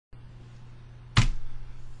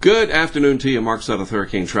Good afternoon to you. Mark Sutton with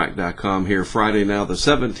HurricaneTrack.com here. Friday now, the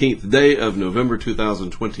 17th day of November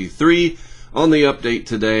 2023. On the update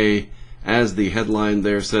today, as the headline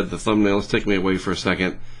there said, the thumbnail, let's take me away for a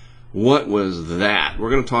second. What was that? We're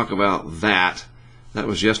going to talk about that. That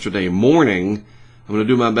was yesterday morning. I'm going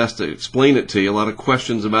to do my best to explain it to you. A lot of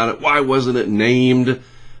questions about it. Why wasn't it named?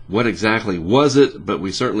 What exactly was it? But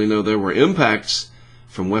we certainly know there were impacts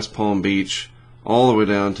from West Palm Beach all the way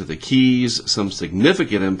down to the Keys, some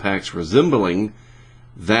significant impacts resembling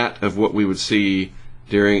that of what we would see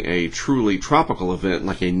during a truly tropical event,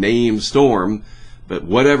 like a named storm. But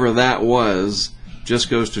whatever that was, just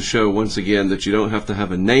goes to show once again that you don't have to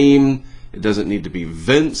have a name. It doesn't need to be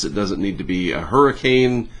Vince. It doesn't need to be a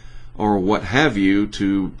hurricane or what have you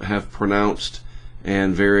to have pronounced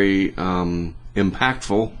and very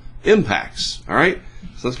impactful impacts. All right,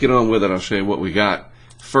 so let's get on with it. I'll show you what we got.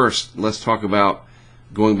 First, let's talk about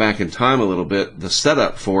going back in time a little bit, the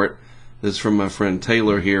setup for it. This is from my friend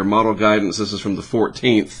Taylor here. Model guidance, this is from the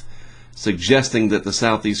 14th, suggesting that the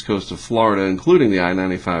southeast coast of Florida, including the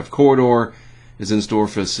I-95 corridor, is in store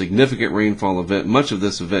for a significant rainfall event. Much of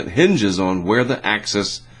this event hinges on where the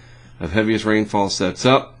axis of heaviest rainfall sets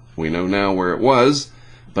up. We know now where it was,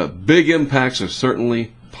 but big impacts are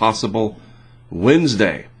certainly possible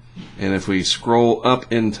Wednesday. And if we scroll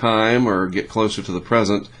up in time or get closer to the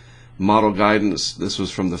present, model guidance, this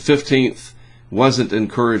was from the 15th, wasn't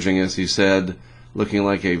encouraging, as he said, looking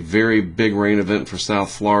like a very big rain event for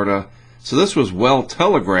South Florida. So this was well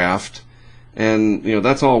telegraphed, and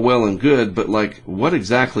that's all well and good, but like, what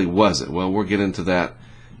exactly was it? Well, we'll get into that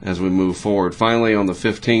as we move forward. Finally, on the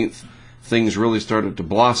 15th, things really started to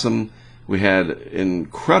blossom. We had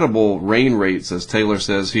incredible rain rates, as Taylor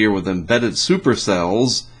says here, with embedded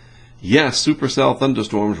supercells. Yes, supercell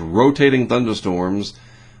thunderstorms, rotating thunderstorms,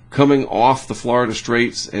 coming off the Florida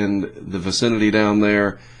Straits and the vicinity down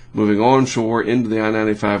there, moving onshore into the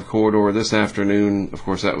I-95 corridor this afternoon. Of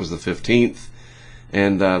course, that was the 15th.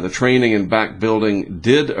 And the training and back building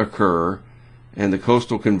did occur, and the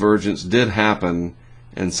coastal convergence did happen,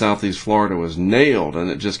 and southeast Florida was nailed, and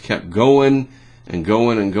it just kept going and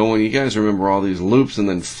going and going. You guys remember all these loops, and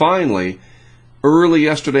then finally, early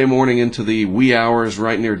yesterday morning into the wee hours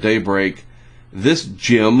right near daybreak, this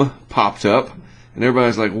gem popped up, and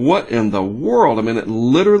everybody's like, what in the world? I mean, it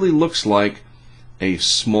literally looks like a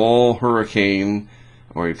small hurricane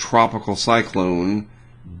or a tropical cyclone,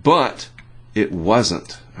 but it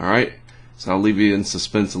wasn't. All right? So I'll leave you in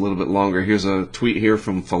suspense a little bit longer. Here's a tweet here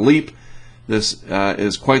from Philippe. This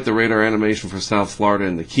is quite the radar animation for South Florida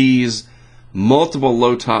and the Keys. Multiple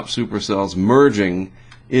low-top supercells merging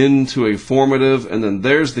into a formative, and then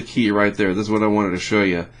there's the key right there. This is what I wanted to show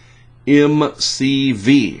you.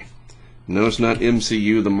 MCV. No, it's not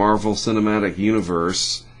MCU, the Marvel Cinematic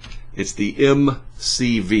Universe. It's the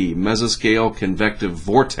MCV, Mesoscale Convective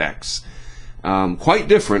Vortex. Quite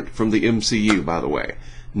different from the MCU, by the way.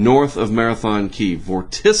 North of Marathon Key.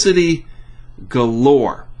 Vorticity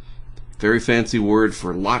galore. Very fancy word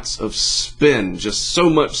for lots of spin. Just so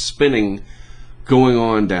much spinning going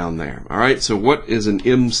on down there. All right, so what is an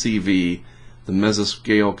MCV, the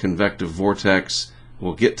Mesoscale Convective Vortex?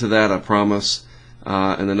 We'll get to that, I promise.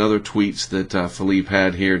 And then other tweets that Philippe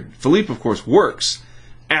had here. Philippe, of course, works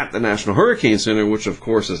at the National Hurricane Center, which, of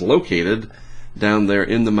course, is located down there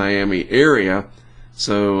in the Miami area.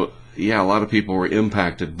 So, yeah, a lot of people were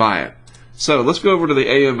impacted by it. So let's go over to the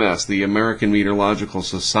AMS, the American Meteorological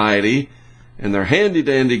Society, and their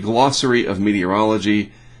handy-dandy glossary of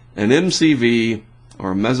meteorology. An MCV,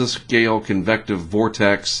 or Mesoscale Convective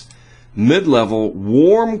Vortex, mid-level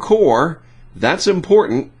warm core. That's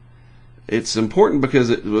important. It's important because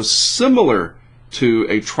it was similar to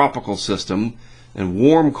a tropical system, and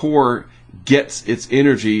warm core gets its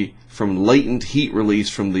energy from latent heat release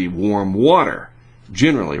from the warm water,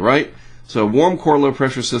 generally, right? So a warm core low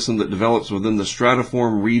pressure system that develops within the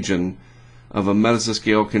stratiform region of a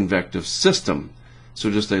mesoscale convective system.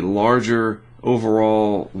 So just a larger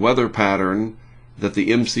overall weather pattern that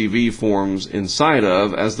the MCV forms inside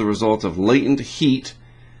of as the result of latent heat.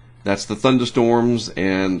 That's the thunderstorms,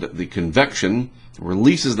 and the convection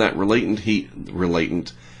releases that releases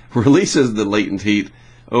the latent heat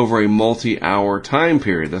over a multi-hour time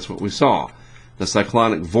period. That's what we saw. The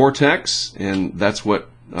cyclonic vortex, and that's what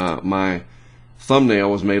my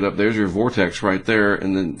thumbnail was made up. There's your vortex right there,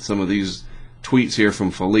 and then some of these tweets here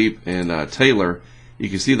from Philippe and Taylor. You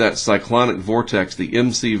can see that cyclonic vortex, the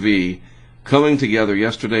MCV, coming together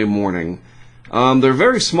yesterday morning. They're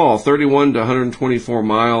very small, 31 to 124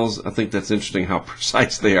 miles. I think that's interesting how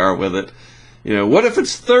precise they are with it. What if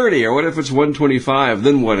it's 30 or what if it's 125?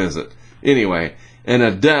 Then what is it? Anyway, and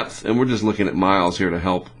a depth, and we're just looking at miles here to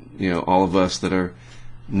help, all of us that are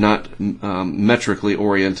not metrically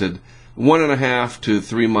oriented, 1.5 to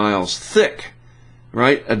 3 miles thick,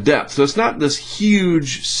 right? A depth. So it's not this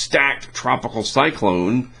huge stacked tropical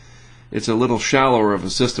cyclone. It's a little shallower of a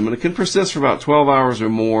system, and it can persist for about 12 hours or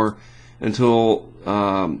more until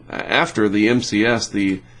after the MCS,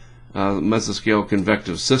 the Mesoscale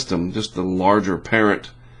convective system, just the larger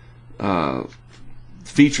parent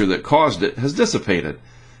feature that caused it, has dissipated.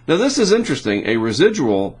 Now this is interesting. A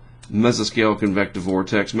residual mesoscale convective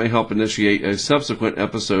vortex may help initiate a subsequent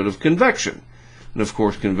episode of convection. And of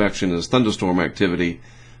course, convection is thunderstorm activity.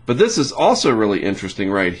 But this is also really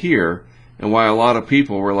interesting right here, and why a lot of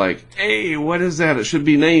people were like, hey, what is that? It should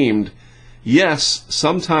be named. Yes,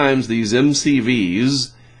 sometimes these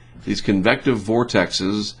MCVs, these convective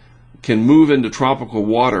vortexes, can move into tropical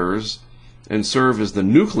waters and serve as the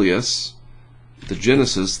nucleus, the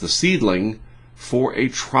genesis, the seedling, for a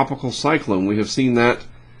tropical cyclone. We have seen that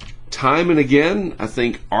time and again. I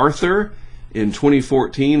think Arthur in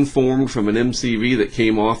 2014 formed from an MCV that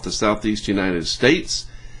came off the southeast United States,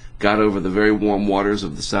 got over the very warm waters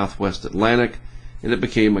of the southwest Atlantic, and it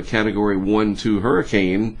became a Category 1-2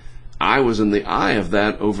 hurricane. I was in the eye of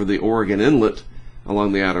that over the Oregon Inlet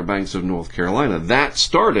along the Outer Banks of North Carolina. That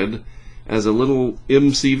started as a little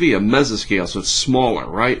MCV, a mesoscale, so it's smaller,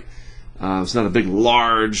 right? It's not a big,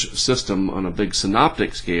 large system on a big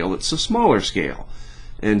synoptic scale. It's a smaller scale.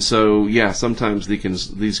 And so, yeah, sometimes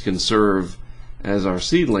these can serve as our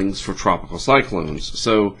seedlings for tropical cyclones.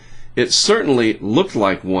 So it certainly looked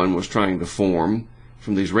like one was trying to form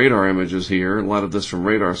from these radar images here. A lot of this from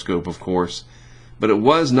radar scope, of course. But it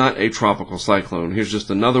was not a tropical cyclone. Here's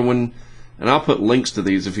just another one. And I'll put links to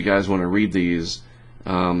these if you guys want to read these.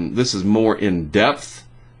 This is more in depth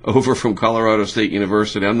over from Colorado State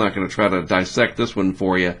University. I'm not going to try to dissect this one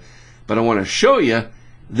for you, but I want to show you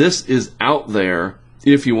this is out there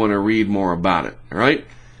if you want to read more about it. All right?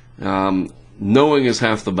 Knowing is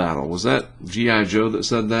half the battle. Was that G.I. Joe that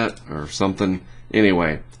said that or something?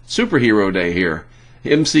 Anyway, superhero day here.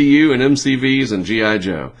 MCU and MCVs and G.I.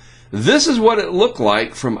 Joe. This is what it looked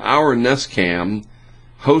like from our Nest Cam,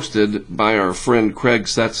 hosted by our friend Craig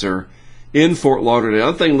Setzer in Fort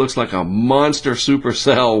Lauderdale. That thing looks like a monster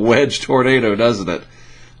supercell wedge tornado, doesn't it?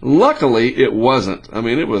 Luckily, it wasn't. I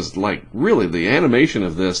mean, it was like really the animation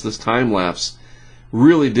of this time lapse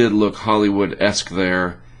really did look Hollywood-esque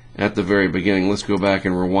there at the very beginning. Let's go back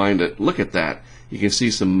and rewind it. Look at that. You can see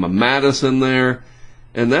some mammatus in there,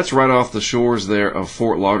 and that's right off the shores there of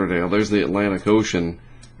Fort Lauderdale. There's the Atlantic Ocean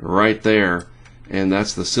right there, and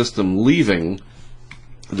that's the system leaving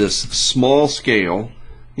this small scale,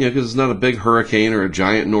 because it's not a big hurricane or a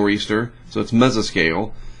giant nor'easter, so it's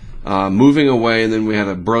mesoscale, moving away. And then we had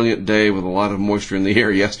a brilliant day with a lot of moisture in the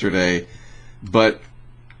air yesterday. But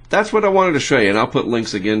that's what I wanted to show you, and I'll put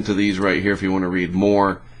links again to these right here if you want to read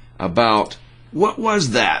more about what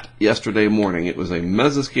was that yesterday morning. It was a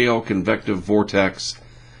mesoscale convective vortex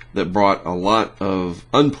that brought a lot of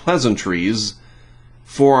unpleasantries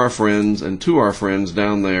for our friends and to our friends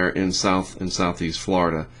down there in South and Southeast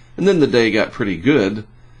Florida. And then the day got pretty good,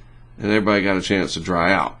 and everybody got a chance to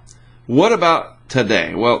dry out. What about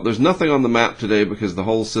today? Well, there's nothing on the map today because the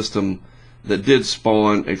whole system that did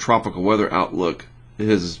spawn a tropical weather outlook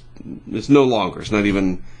it's no longer. It's not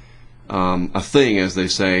even a thing, as they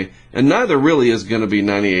say. And neither really is going to be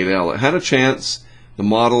 98L. It had a chance. The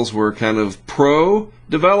models were kind of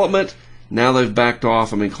pro-development. Now they've backed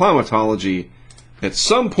off. I mean, climatology at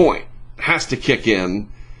some point has to kick in.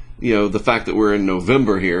 The fact that we're in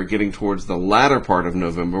November here, getting towards the latter part of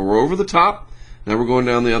November. We're over the top. Now we're going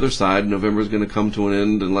down the other side. November is going to come to an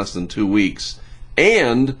end in less than 2 weeks.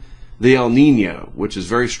 And the El Nino, which is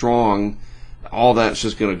very strong. All that's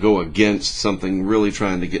just going to go against something really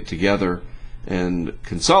trying to get together and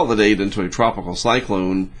consolidate into a tropical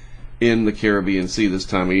cyclone in the Caribbean Sea this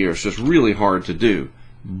time of year. It's just really hard to do.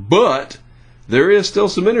 But there is still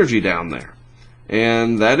some energy down there.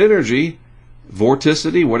 And that energy,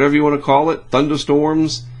 vorticity, whatever you want to call it,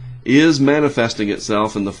 thunderstorms, is manifesting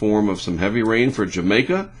itself in the form of some heavy rain for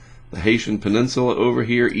Jamaica, the Haitian Peninsula over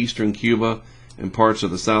here, eastern Cuba, and parts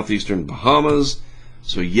of the southeastern Bahamas.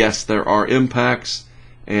 So yes, there are impacts,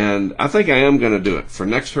 and I think I am going to do it for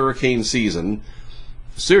next hurricane season.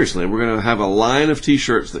 Seriously, we're going to have a line of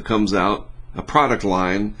t-shirts that comes out, a product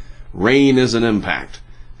line, rain is an impact.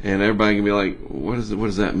 And everybody can be like, what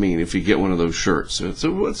does that mean if you get one of those shirts? It's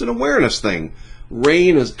an awareness thing.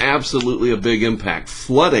 Rain is absolutely a big impact.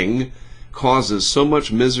 Flooding causes so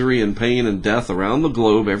much misery and pain and death around the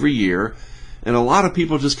globe every year, and a lot of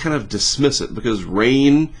people just kind of dismiss it because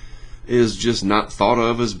rain is just not thought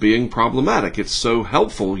of as being problematic. It's so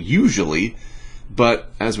helpful usually,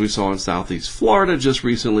 but as we saw in Southeast Florida just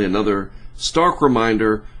recently, another stark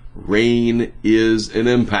reminder, rain is an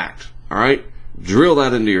impact. All right? Drill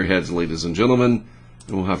that into your heads, ladies and gentlemen,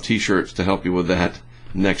 and we'll have t-shirts to help you with that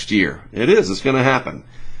next year. It's going to happen.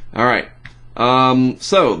 All right.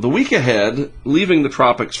 So the week ahead, leaving the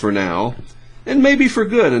tropics for now, and maybe for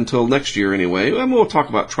good until next year anyway, and we'll talk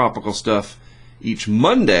about tropical stuff each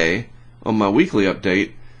Monday on my weekly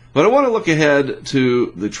update, but I want to look ahead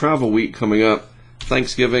to the travel week coming up.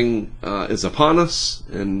 Thanksgiving is upon us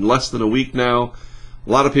in less than a week now.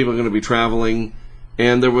 A lot of people are going to be traveling,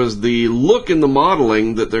 and there was the look in the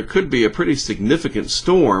modeling that there could be a pretty significant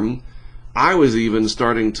storm. I was even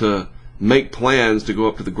starting to make plans to go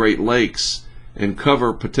up to the Great Lakes and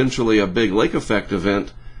cover potentially a big lake effect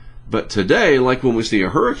event. But today, like when we see a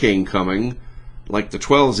hurricane coming, like the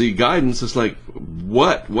 12Z guidance, it's like,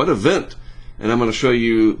 what event? And I'm going to show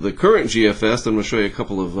you the current GFS. I'm going to show you a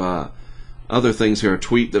couple of other things here, a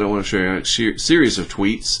tweet that I want to show you, a series of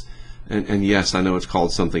tweets. And yes, I know it's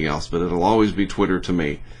called something else, but it'll always be Twitter to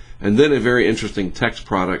me. And then a very interesting text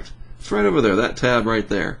product. It's right over there, that tab right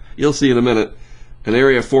there. You'll see in a minute an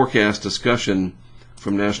area forecast discussion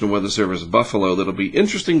from National Weather Service Buffalo that'll be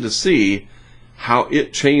interesting to see how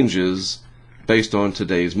it changes based on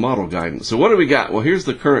today's model guidance. So what do we got? Well, here's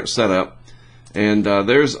the current setup, and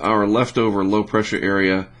there's our leftover low pressure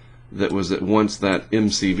area that was at once that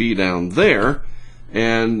MCV down there,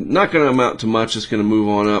 and not going to amount to much. It's going to move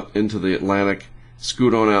on up into the Atlantic,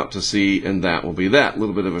 scoot on out to sea, and that will be that. A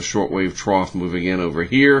little bit of a shortwave trough moving in over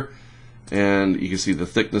here, and you can see the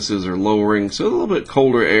thicknesses are lowering, so a little bit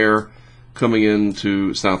colder air coming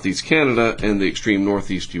into southeast Canada and the extreme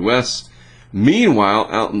northeast U.S. Meanwhile,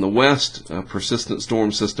 out in the west, a persistent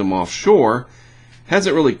storm system offshore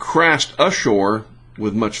hasn't really crashed ashore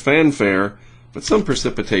with much fanfare, but some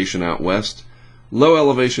precipitation out west. Low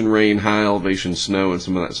elevation rain, high elevation snow, and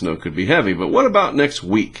some of that snow could be heavy. But what about next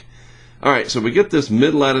week? All right, so we get this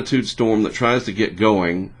mid-latitude storm that tries to get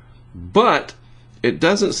going, but it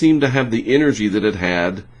doesn't seem to have the energy that it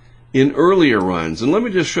had in earlier runs. And let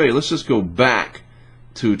me just show you. Let's just go back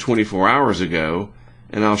to 24 hours ago,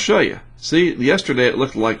 and I'll show you. See, yesterday it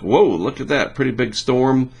looked like, whoa, look at that. Pretty big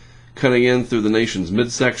storm cutting in through the nation's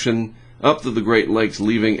midsection, up to the Great Lakes,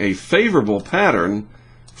 leaving a favorable pattern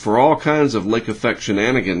for all kinds of lake effect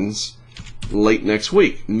shenanigans late next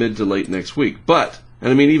week, mid to late next week. But,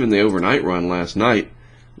 and I mean, even the overnight run last night,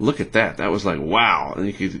 look at that. That was like, wow. And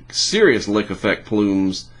you could serious lake effect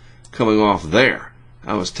plumes coming off there.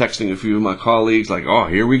 I was texting a few of my colleagues like, oh,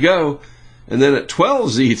 here we go. And then at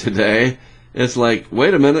 12Z today, it's like,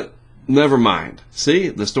 wait a minute, never mind. See,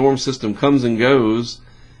 the storm system comes and goes,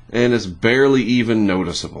 and it's barely even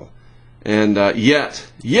noticeable. And yet,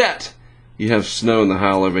 you have snow in the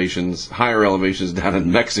higher elevations down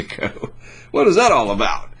in Mexico. What is that all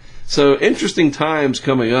about? So interesting times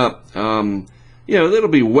coming up. It'll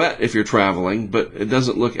be wet if you're traveling, but it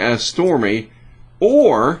doesn't look as stormy.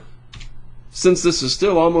 Or, since this is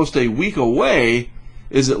still almost a week away,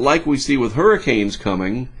 is it like we see with hurricanes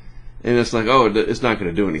coming, and it's like, oh, it's not going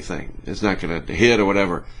to do anything. It's not going to hit or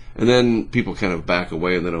whatever. And then people kind of back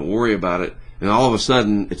away and they don't worry about it. And all of a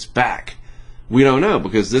sudden, it's back. We don't know,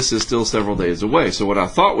 because this is still several days away. So what I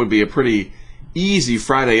thought would be a pretty easy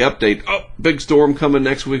Friday update, oh, big storm coming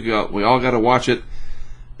next week. We all got to watch it.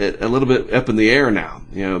 A little bit up in the air now.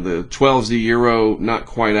 The 12Z Euro not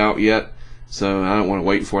quite out yet, so I don't want to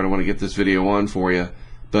wait for it. I want to get this video on for you.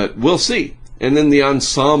 But we'll see. And then the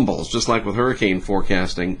ensembles, just like with hurricane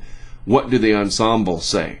forecasting, what do the ensembles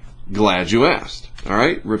say? Glad you asked. All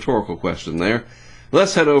right, rhetorical question there.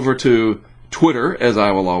 Let's head over to Twitter, as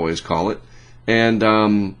I will always call it. And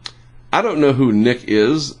I don't know who Nick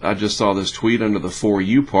is. I just saw this tweet under the For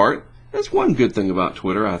You part. That's one good thing about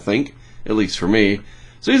Twitter, I think, at least for me.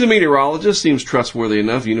 So he's a meteorologist, seems trustworthy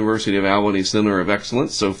enough, University of Albany Center of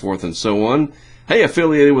Excellence, so forth and so on. Hey,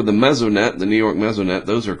 affiliated with the Mesonet, the New York Mesonet.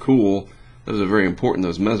 Those are cool. Those are very important,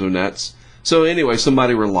 those Mesonets. So anyway,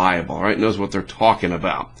 somebody reliable, right, knows what they're talking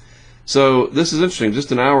about. So this is interesting.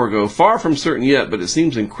 Just an hour ago, far from certain yet, but it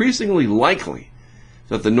seems increasingly likely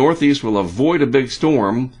that the Northeast will avoid a big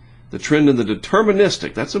storm. The trend in the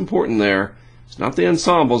deterministic, that's important there. It's not the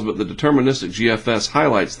ensembles, but the deterministic GFS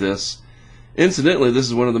highlights this. Incidentally, this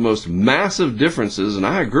is one of the most massive differences, and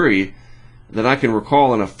I agree, that I can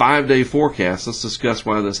recall in a 5-day forecast. Let's discuss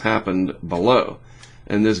why this happened below.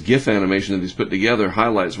 And this GIF animation that he's put together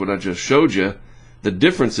highlights what I just showed you. The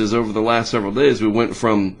differences over the last several days, we went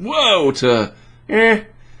from whoa to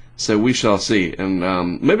So we shall see.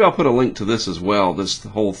 And maybe I'll put a link to this as well, this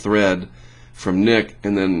whole thread from Nick.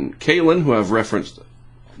 And then Kalen, who I've referenced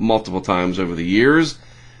multiple times over the years.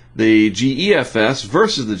 The GEFS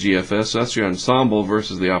versus the GFS, so that's your ensemble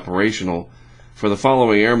versus the operational, for the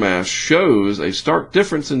following air mass shows a stark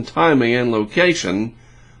difference in timing and location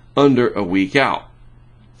under a week out.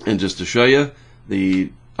 And just to show you,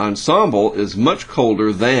 the ensemble is much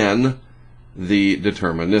colder than the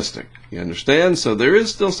deterministic. You understand? So there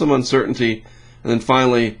is still some uncertainty. And then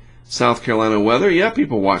finally, South Carolina weather. Yeah,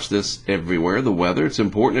 people watch this everywhere. The weather, it's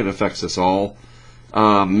important. It affects us all.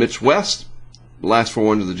 Mitch West, last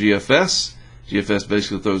forewarned of the GFS. GFS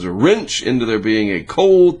basically throws a wrench into there being a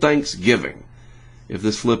cold Thanksgiving. If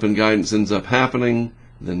this flipping guidance ends up happening,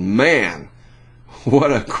 then man,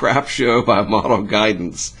 what a crap show by model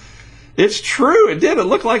guidance. It's true, it did. It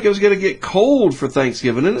looked like it was going to get cold for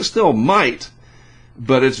Thanksgiving, and it still might.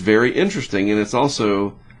 But it's very interesting, and it's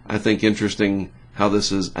also, I think, interesting how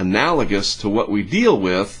this is analogous to what we deal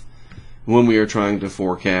with when we are trying to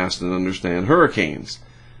forecast and understand hurricanes.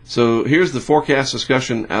 So here's the forecast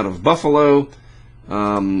discussion out of Buffalo,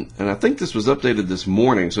 and I think this was updated this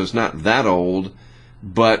morning, so it's not that old.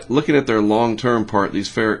 But looking at their long-term part,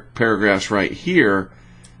 these paragraphs right here,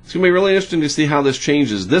 it's going to be really interesting to see how this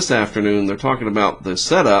changes this afternoon. They're talking about the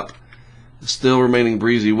setup, still remaining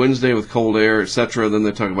breezy Wednesday with cold air, etc. Then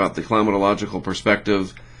they talk about the climatological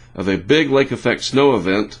perspective of a big lake effect snow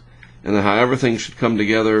event and how everything should come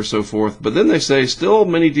together, so forth. But then they say still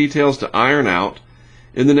many details to iron out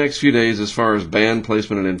in the next few days as far as band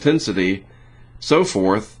placement and intensity, so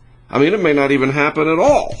forth. I mean, it may not even happen at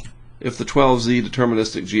all if the 12Z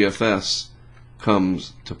deterministic GFS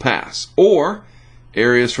comes to pass. Or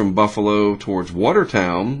areas from Buffalo towards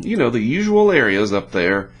Watertown, you know, the usual areas up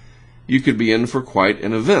there, you could be in for quite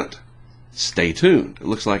an event. Stay tuned. It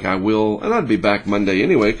looks like I will, and I'd be back Monday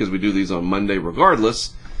anyway because we do these on Monday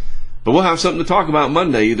regardless. But we'll have something to talk about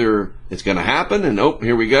Monday. Either it's going to happen and, oh,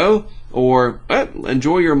 here we go, or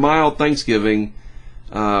enjoy your mild Thanksgiving,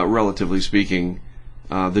 relatively speaking.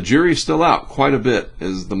 The jury's still out quite a bit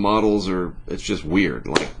as the models are, it's just weird,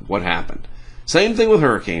 like what happened. Same thing with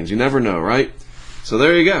hurricanes. You never know, right? So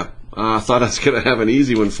there you go. I thought I was going to have an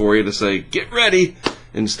easy one for you to say, get ready.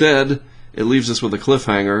 Instead, it leaves us with a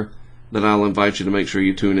cliffhanger that I'll invite you to make sure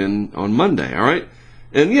you tune in on Monday, all right?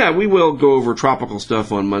 And yeah, we will go over tropical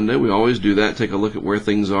stuff on Monday. We always do that, take a look at where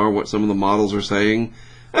things are, what some of the models are saying,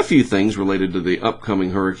 a few things related to the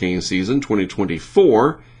upcoming hurricane season,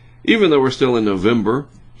 2024. Even though we're still in November,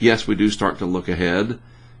 yes, we do start to look ahead.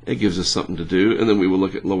 It gives us something to do. And then we will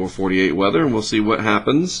look at lower 48 weather, and we'll see what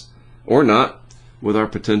happens, or not, with our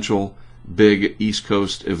potential big East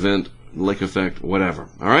Coast event, lake effect, whatever.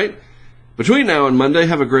 All right? Between now and Monday,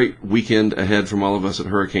 have a great weekend ahead from all of us at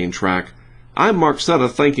HurricaneTrack. I'm Mark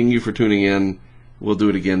Sutta, thanking you for tuning in. We'll do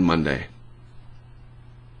it again Monday.